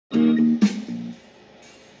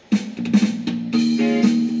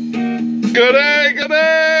G'day,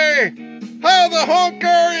 g'day! How the honk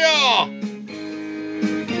are ya?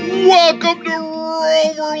 Welcome to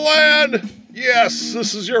Rover Land. Yes,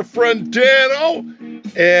 this is your friend Dano,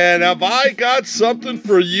 and have I got something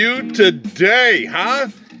for you today, huh?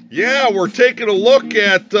 Yeah, we're taking a look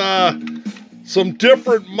at some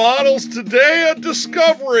different models today at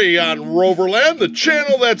Discovery on Rover Land, the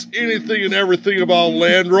channel that's anything and everything about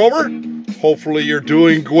Land Rover. Hopefully you're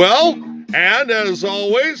doing well, and as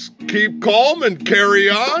always, keep calm and carry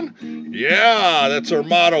on. Yeah, that's our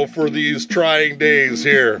motto for these trying days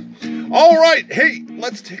here. All right, hey,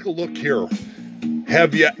 let's take a look here.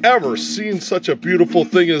 Have you ever seen such a beautiful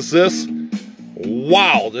thing as this?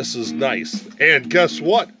 Wow, this is nice. And guess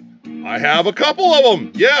what? I have a couple of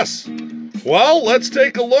them, yes. Well, let's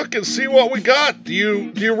take a look and see what we got. Do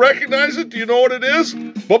you recognize it? Do you know what it is?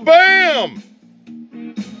 Ba-bam!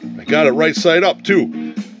 I got it right side up,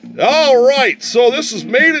 too. All right, so this is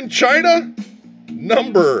made in China,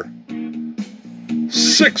 number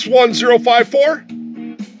 61054,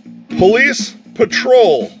 Police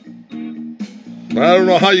Patrol. I don't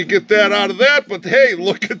know how you get that out of that, but hey,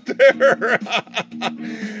 look at there.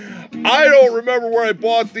 I don't remember where I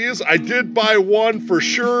bought these. I did buy one for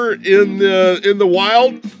sure in the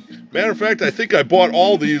wild. Matter of fact, I think I bought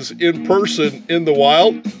all these in person in the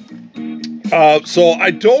wild. So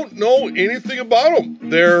I don't know anything about them.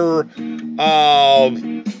 They're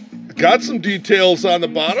got some details on the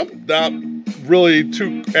bottom, not really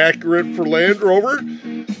too accurate for Land Rover.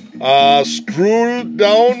 Screwed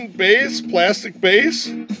down base, plastic base,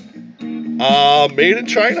 made in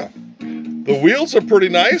China. The wheels are pretty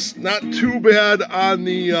nice, not too bad on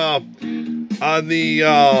the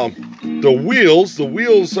wheels. The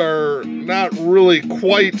wheels are not really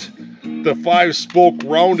quite the 5-spoke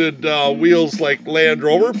rounded wheels like Land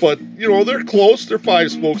Rover, but you know, they're close. They're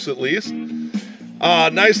 5 spokes at least.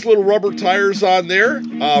 Nice little rubber tires on there.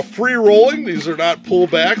 Free rolling. These are not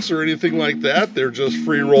pullbacks or anything like that. They're just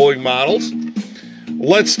free rolling models.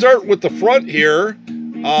 Let's start with the front here.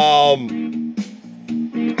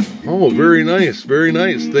 Oh, very nice. Very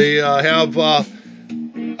nice. They have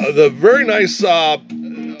the very nice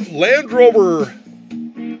Land Rover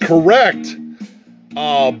Correct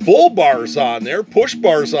bull bars on there. Push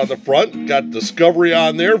bars on the front. Got Discovery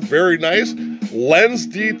on there. Very nice. Lens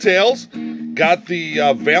details. Got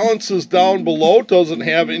the valances down below. Doesn't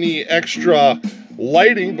have any extra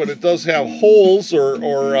lighting, but it does have holes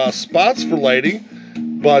or spots for lighting.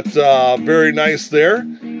 But very nice there.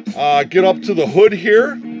 Get up to the hood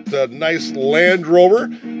here. The nice Land Rover.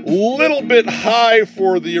 Little bit high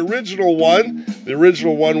for the original one. The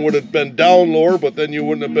original one would have been down lower, but then you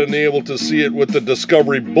wouldn't have been able to see it with the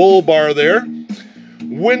Discovery bull bar there.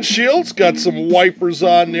 Windshield's got some wipers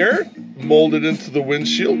on there. Molded into the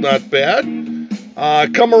windshield, not bad.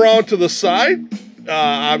 Come around to the side,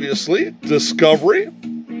 obviously, Discovery.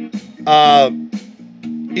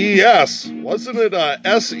 ES, wasn't it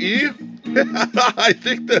SE? I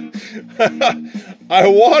think that, I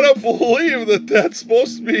want to believe that that's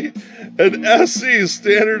supposed to be an SE,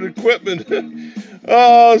 standard equipment.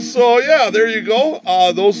 So yeah, there you go.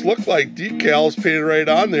 Those look like decals painted right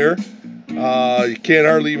on there. You can't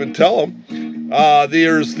hardly even tell them.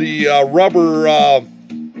 There's the rubber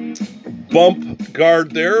bump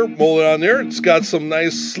guard there, molded on there. It's got some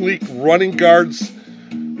nice sleek running guards,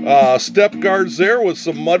 step guards there with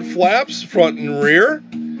some mud flaps, front and rear.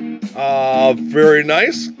 Very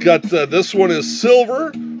nice. Got this one is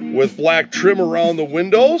silver with black trim around the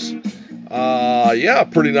windows. Yeah,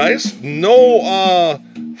 pretty nice. No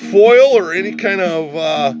foil or any kind of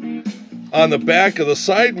on the back of the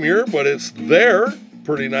side mirror, but it's there.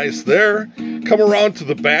 Pretty nice there. Come around to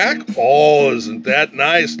the back. Oh, isn't that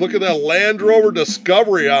nice? Look at that Land Rover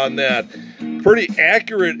Discovery on that. Pretty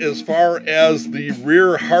accurate as far as the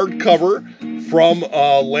rear hardcover from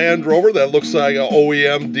Land Rover. That looks like an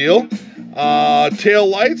OEM deal. Tail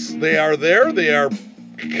lights, they are there. They are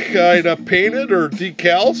kind of painted or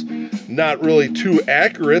decals. Not really too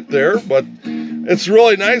accurate there, but it's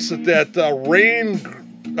really nice that that rain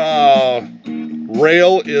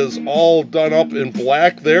rail is all done up in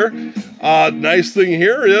black there. Nice thing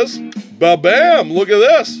here is, ba-bam, look at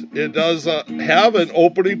this. It does have an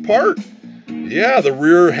opening part. Yeah, the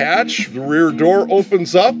rear hatch, the rear door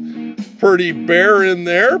opens up. Pretty bare in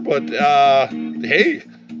there, but hey,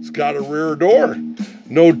 it's got a rear door.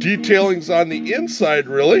 No detailings on the inside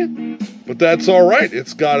really, but that's all right.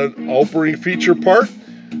 It's got an opening feature part.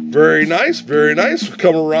 Very nice, very nice.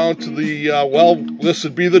 Come around to the, well, this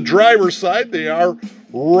would be the driver's side. They are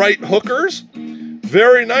right hookers.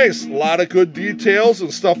 Very nice. A lot of good details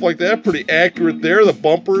and stuff like that. Pretty accurate there. The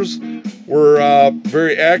bumpers were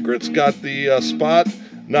very accurate. It's got the spot,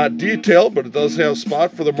 not detailed, but it does have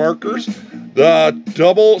spot for the markers. The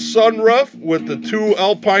double sunroof with the 2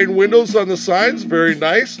 Alpine windows on the sides, very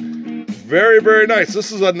nice. Very, very nice.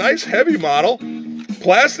 This is a nice heavy model.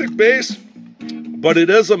 Plastic base, but it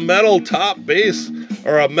is a metal top base,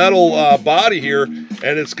 or a metal body here,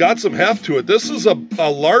 and it's got some heft to it. This is a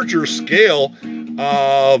larger scale,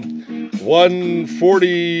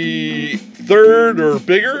 1/43 or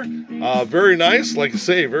bigger. Very nice, like I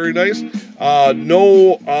say, very nice.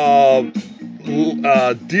 No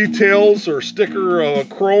details or sticker,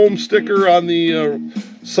 chrome sticker on the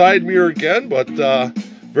side mirror again, but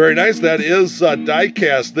very nice. That is die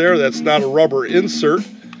cast there. That's not a rubber insert.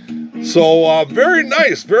 So very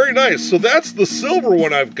nice, very nice. So that's the silver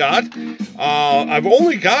one I've got. I've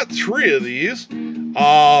only got 3 of these,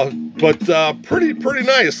 but pretty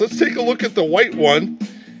nice. Let's take a look at the white one.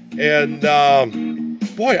 And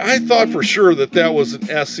boy, I thought for sure that was an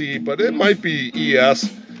SE, but it might be ES.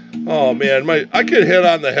 Oh man, I get hit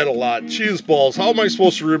on the head a lot. Cheese balls. How am I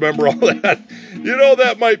supposed to remember all that? You know,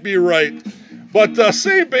 that might be right. But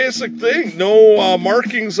same basic thing. No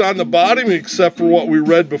markings on the bottom except for what we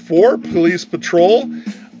read before. Police patrol.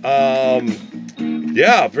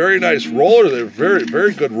 Yeah, very nice roller. They're very,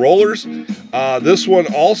 very good rollers. This one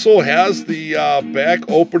also has the back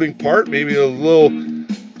opening part. Maybe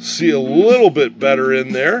see a little bit better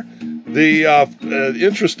in there. The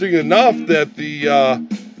interesting enough that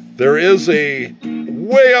there is a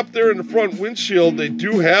way up there in the front windshield. They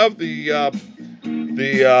do have the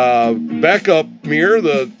backup mirror,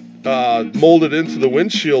 molded into the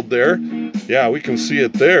windshield there. Yeah, we can see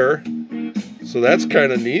it there. So that's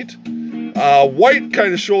kind of neat. White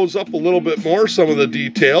kind of shows up a little bit more, some of the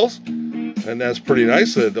details, and that's pretty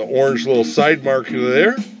nice. The orange little side marker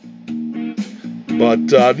there.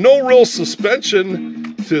 But no real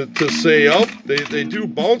suspension to say up. They do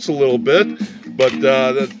bounce a little bit, but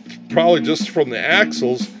that's probably just from the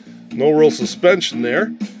axles. No real suspension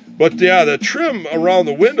there. But yeah, the trim around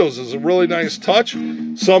the windows is a really nice touch.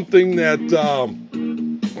 Something that,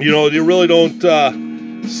 you know, you really don't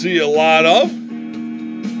see a lot of.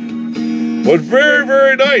 But very,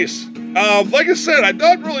 very nice. Like I said, I'm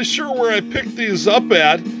not really sure where I picked these up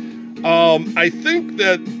at. I think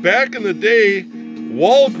that back in the day,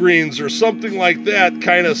 Walgreens or something like that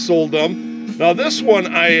kind of sold them. Now this one,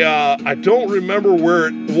 I don't remember where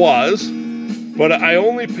it was, but I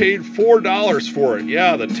only paid $4 for it.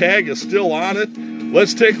 Yeah, the tag is still on it.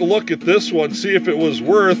 Let's take a look at this one, see if it was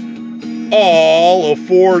worth all of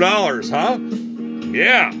 $4, huh?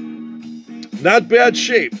 Yeah, not bad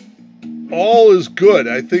shape. All is good.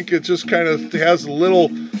 I think it just kind of has a little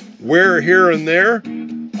wear here and there,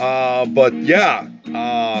 but yeah,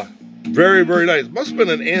 very, very nice. Must have been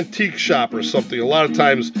an antique shop or something. A lot of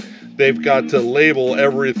times they've got to label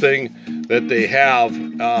everything that they have,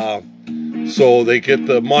 so they get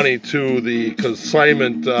the money to the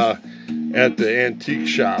consignment at the antique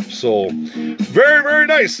shop. So very, very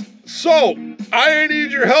nice. So I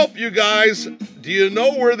need your help, you guys. Do you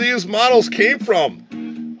know where these models came from?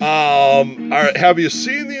 Have you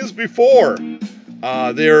seen these before?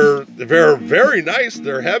 They're very nice.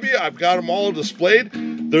 They're heavy. I've got them all displayed.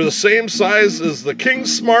 They're the same size as the King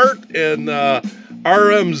Smart and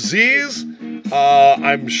RMZs.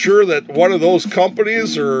 I'm sure that one of those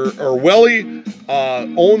companies or Welly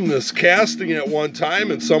owned this casting at one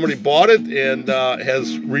time, and somebody bought it and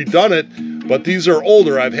has redone it. But these are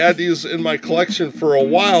older. I've had these in my collection for a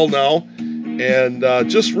while now, and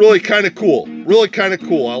just really kind of cool. Really kind of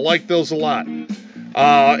cool. I like those a lot.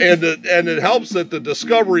 And it helps that the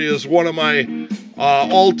Discovery is one of my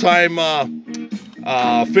all-time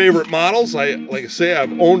favorite models. Like I say,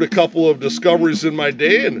 I've owned a couple of Discoveries in my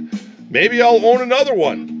day, and maybe I'll own another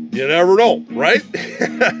one. You never know, right?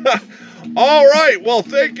 All right. Well,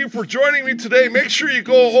 thank you for joining me today. Make sure you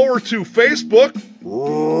go over to Facebook,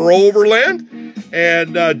 Rover Land,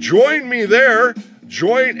 and join me there.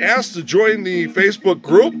 Ask to join the Facebook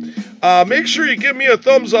group. Make sure you give me a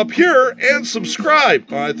thumbs up here and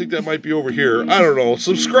subscribe. I think that might be over here. I don't know.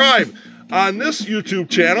 Subscribe on this YouTube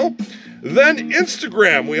channel. Then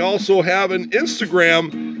Instagram. We also have an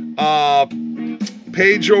Instagram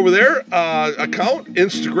page over there, account,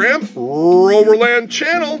 Instagram, Roverland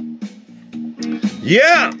channel.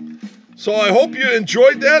 Yeah. So I hope you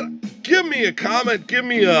enjoyed that. Give me a comment. Give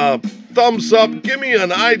me a thumbs up. Give me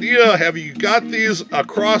an idea. Have you got these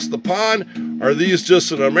across the pond? Are these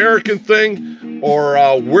just an American thing? Or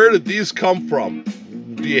where did these come from?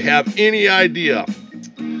 Do you have any idea?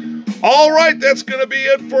 All right, that's going to be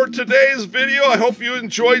it for today's video. I hope you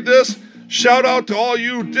enjoyed this. Shout out to all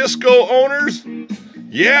you disco owners.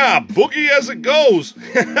 Yeah, boogie as it goes.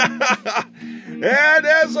 And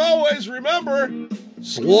as always, remember,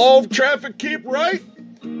 slow traffic, keep right,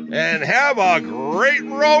 and have a great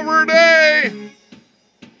Rover day.